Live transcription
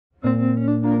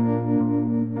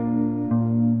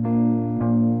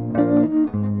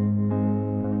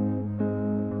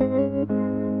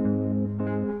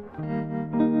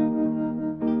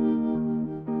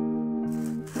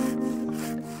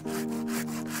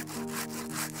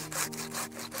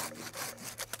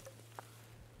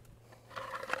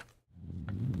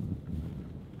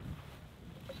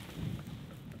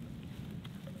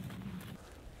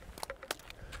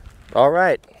All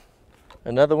right,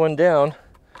 another one down.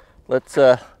 Let's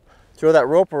throw that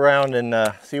rope around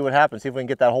and see what happens. See if we can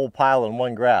get that whole pile in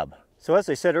one grab. So as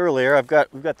I said earlier,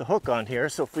 we've got the hook on here.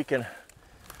 So if we can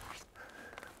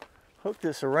hook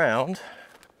this around,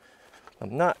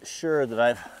 I'm not sure that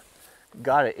I've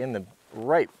got it in the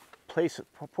right place,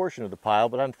 proportion of the pile,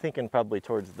 but I'm thinking probably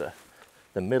towards the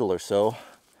middle or so.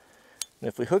 And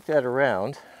if we hook that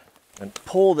around and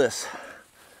pull this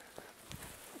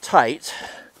tight,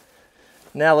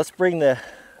 now let's bring the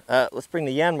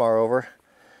Yanmar over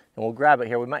and we'll grab it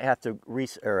here. We might have to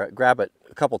grab it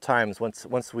a couple times.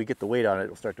 Once we get the weight on it,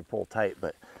 it'll start to pull tight.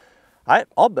 But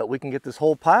I'll bet we can get this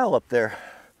whole pile up there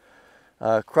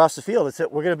across the field.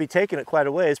 We're going to be taking it quite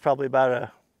a ways, probably about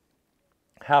a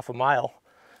half a mile.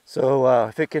 So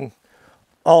if it can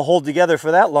all hold together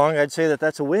for that long, I'd say that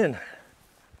that's a win.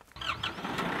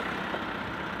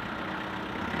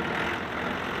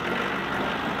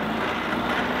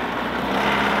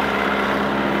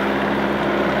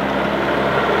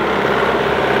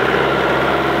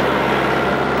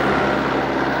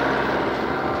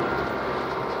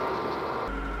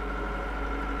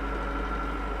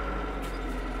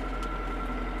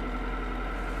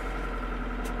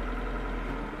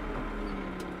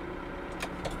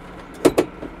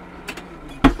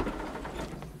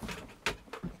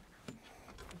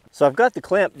 So I've got the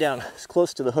clamp down as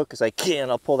close to the hook as I can.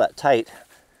 I'll pull that tight.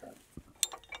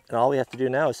 And all we have to do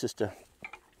now is just to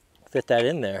fit that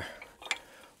in there.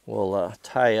 We'll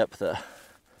tie up the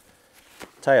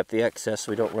excess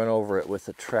so we don't run over it with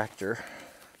the tractor.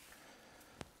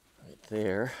 Right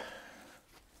there.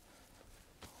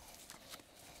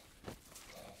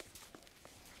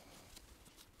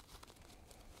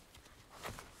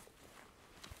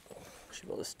 Should be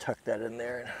able to just tuck that in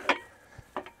there and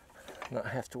not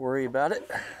have to worry about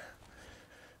it.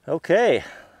 Okay,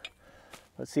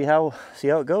 let's see how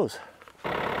it goes.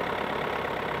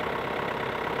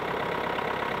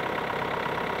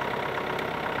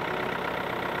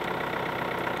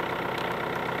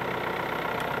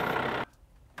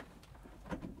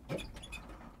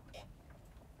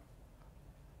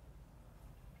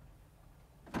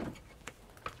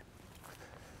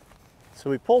 So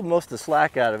we pulled most of the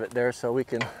slack out of it there, so we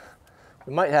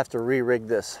might have to re-rig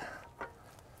this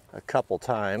a couple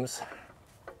times.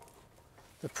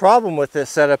 The problem with this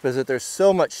setup is that there's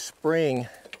so much spring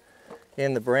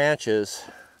in the branches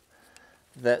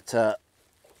that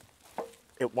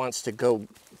it wants to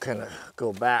kind of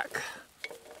go back.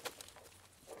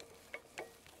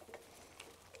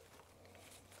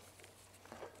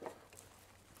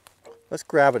 Let's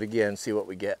grab it again and see what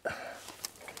we get.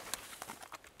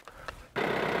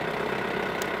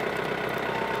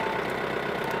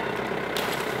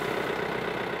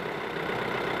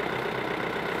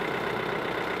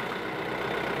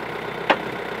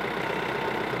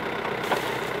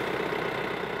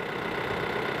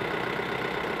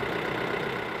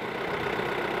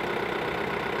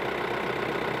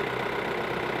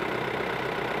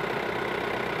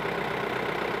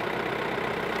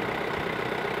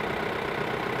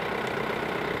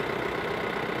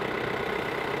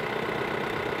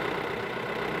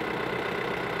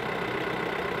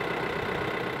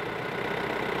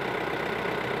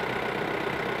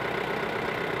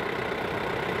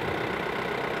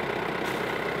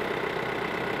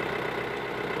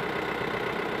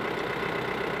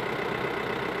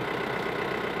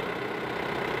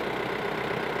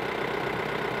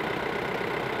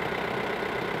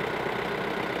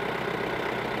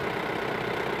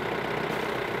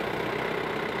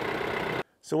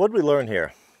 So what did we learn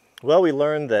here? Well, we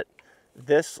learned that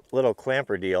this little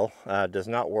clamper deal does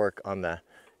not work on the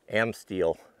am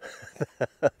steel,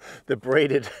 the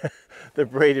braided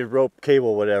rope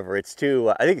cable, whatever. It's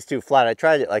too, I think it's too flat. I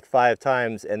tried it like 5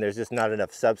 times and there's just not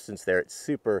enough substance there. It's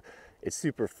super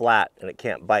flat and it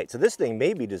can't bite. So this thing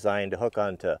may be designed to hook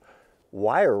onto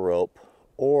wire rope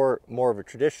or more of a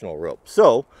traditional rope.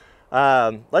 So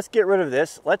let's get rid of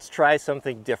this. Let's try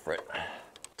something different.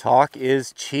 Talk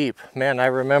is cheap. Man, I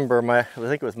remember I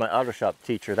think it was my auto shop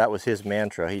teacher, that was his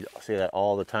mantra. He'd say that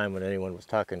all the time when anyone was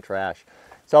talking trash.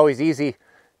 It's always easy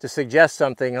to suggest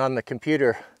something on the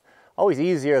computer, always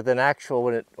easier than actual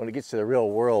when it gets to the real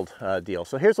world deal.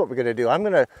 So here's what we're gonna do. I'm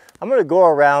gonna go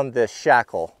around this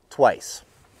shackle twice,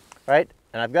 right?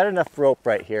 And I've got enough rope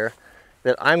right here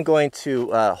that I'm going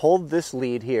to hold this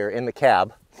lead here in the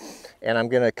cab, and I'm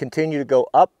going to continue to go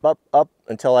up, up, up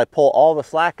until I pull all the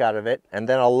slack out of it, and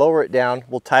then I'll lower it down.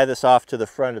 We'll tie this off to the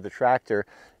front of the tractor,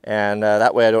 and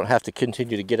that way I don't have to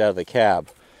continue to get out of the cab.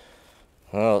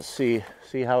 Well, let's see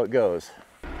how it goes.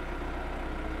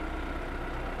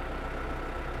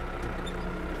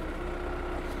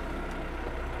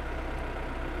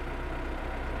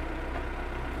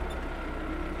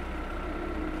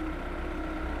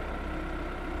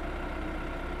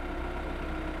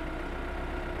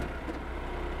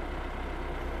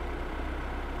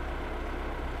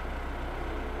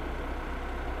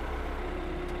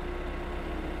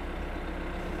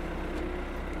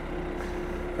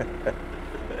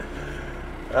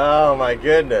 Oh my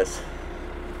goodness.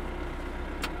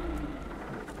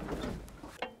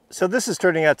 So this is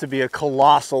turning out to be a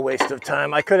colossal waste of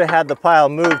time. I could have had the pile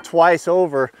moved twice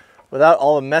over without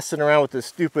all the messing around with this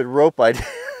stupid rope I did.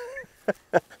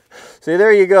 See,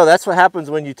 there you go. That's what happens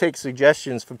when you take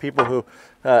suggestions from people who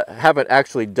haven't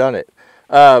actually done it.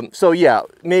 So yeah,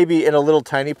 maybe in a little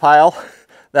tiny pile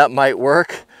that might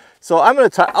work. So I'm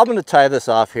gonna tie this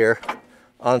off here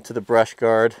onto the brush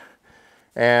guard,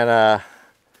 and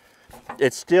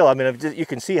it's still, I mean, you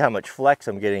can see how much flex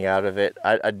I'm getting out of it.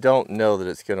 I don't know that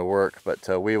it's going to work, but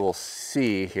we will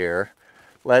see here.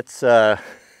 Let's let's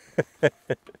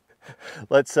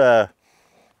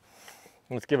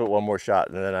give it one more shot,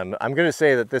 and then I'm going to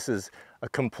say that this is a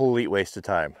complete waste of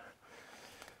time.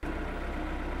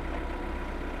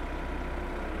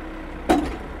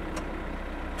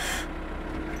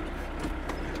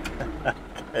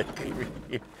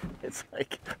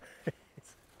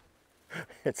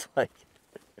 It's like,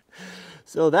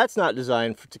 so that's not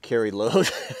designed to carry load.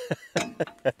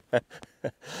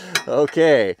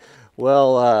 Okay,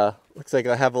 well, looks like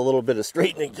I have a little bit of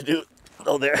straightening to do.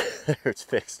 Oh, there, it's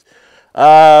fixed.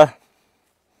 You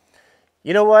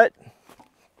know what?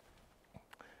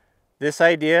 This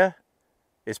idea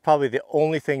is probably the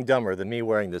only thing dumber than me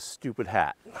wearing this stupid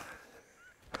hat.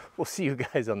 We'll see you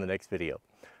guys on the next video.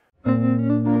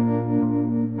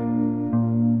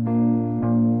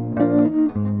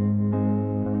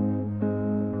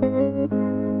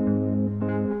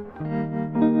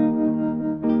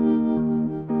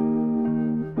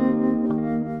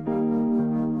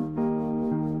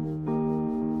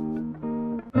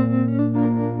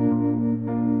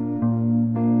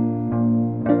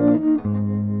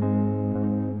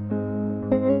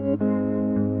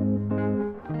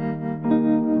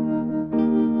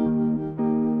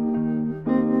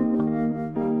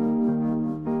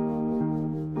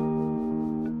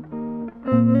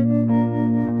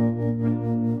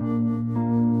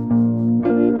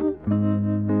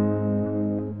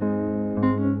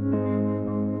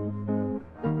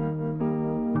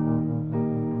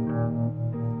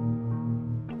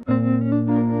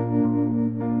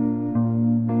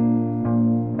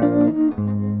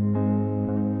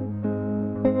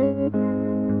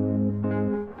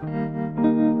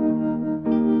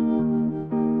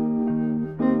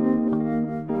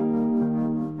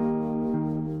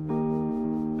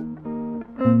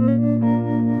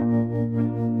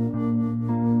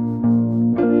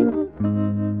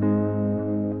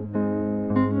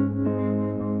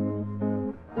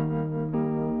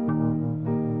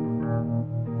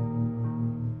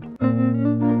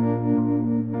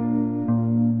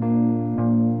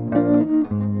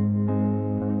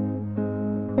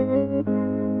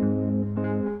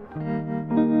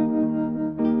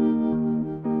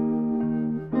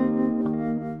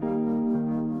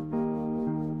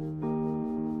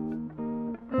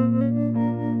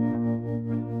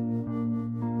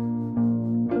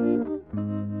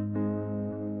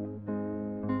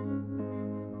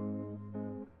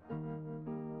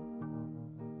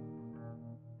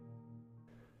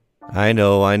 I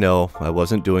know, I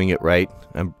wasn't doing it right.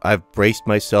 I've braced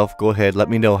myself. Go ahead, let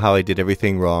me know how I did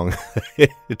everything wrong.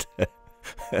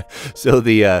 So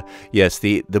yes,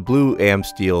 the blue am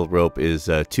steel rope is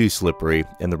too slippery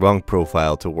and the wrong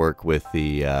profile to work with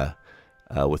the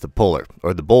puller,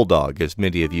 or the bulldog, as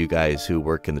many of you guys who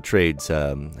work in the trades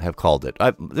have called it.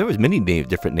 There was many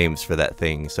different names for that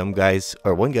thing.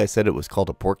 One guy said it was called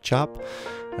a pork chop.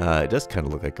 It does kind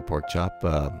of look like a pork chop.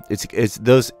 It's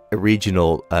those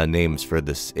regional names for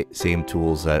the same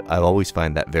tools. I always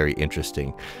find that very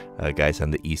interesting. Guys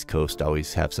on the East Coast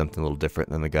always have something a little different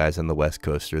than the guys on the West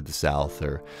Coast or the South,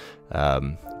 or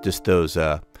just those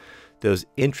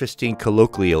interesting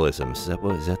colloquialisms.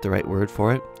 Is that the right word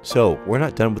for it? So we're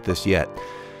not done with this yet.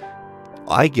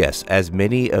 I guess as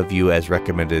many of you as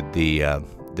recommended the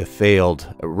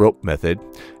failed rope method,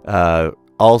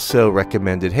 also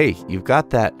recommended, hey, you've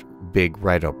got that big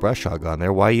rhino brush hog on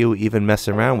there. Why you even mess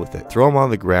around with it? Throw them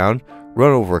on the ground, run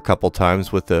over a couple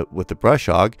times with the brush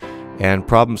hog, and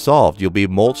problem solved. You'll be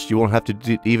mulched. You won't have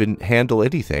to even handle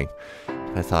anything.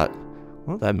 I thought,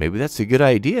 well, maybe that's a good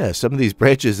idea. Some of these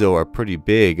branches, though, are pretty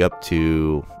big, up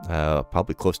to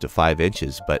probably close to 5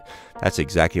 inches, but that's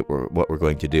exactly what we're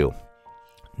going to do.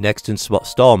 Next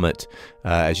installment,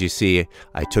 as you see,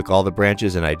 I took all the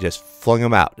branches and I just flung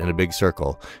them out in a big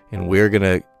circle, and we're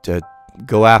going to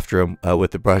go after them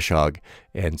with the brush hog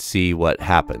and see what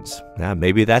happens. Now,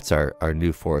 maybe that's our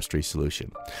new forestry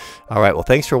solution. All right, well,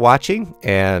 thanks for watching.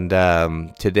 And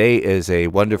today is a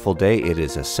wonderful day. It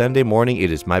is a Sunday morning.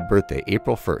 It is my birthday,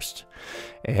 April 1st.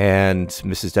 And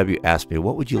Mrs. W asked me,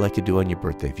 what would you like to do on your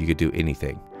birthday if you could do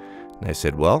anything? And I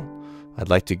said, well, I'd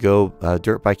like to go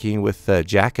dirt biking with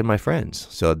Jack and my friends.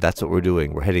 So that's what we're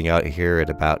doing. We're heading out here at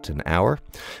about an hour.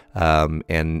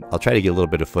 And I'll try to get a little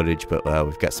bit of footage, but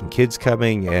we've got some kids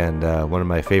coming and one of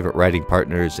my favorite riding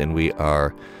partners, and we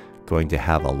are going to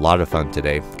have a lot of fun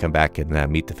today. Come back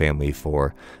and meet the family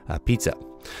for pizza.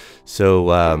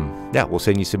 So yeah, we'll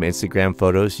send you some Instagram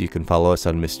photos. You can follow us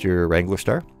on Mr.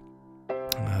 Wranglerstar.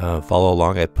 Follow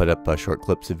along. I put up short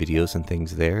clips of videos and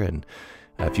things there. And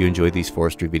if you enjoy these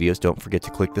forestry videos, don't forget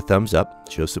to click the thumbs up,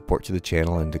 show support to the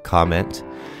channel, and to comment.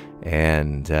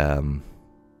 And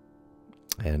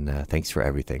thanks for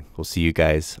everything. We'll see you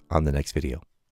guys on the next video.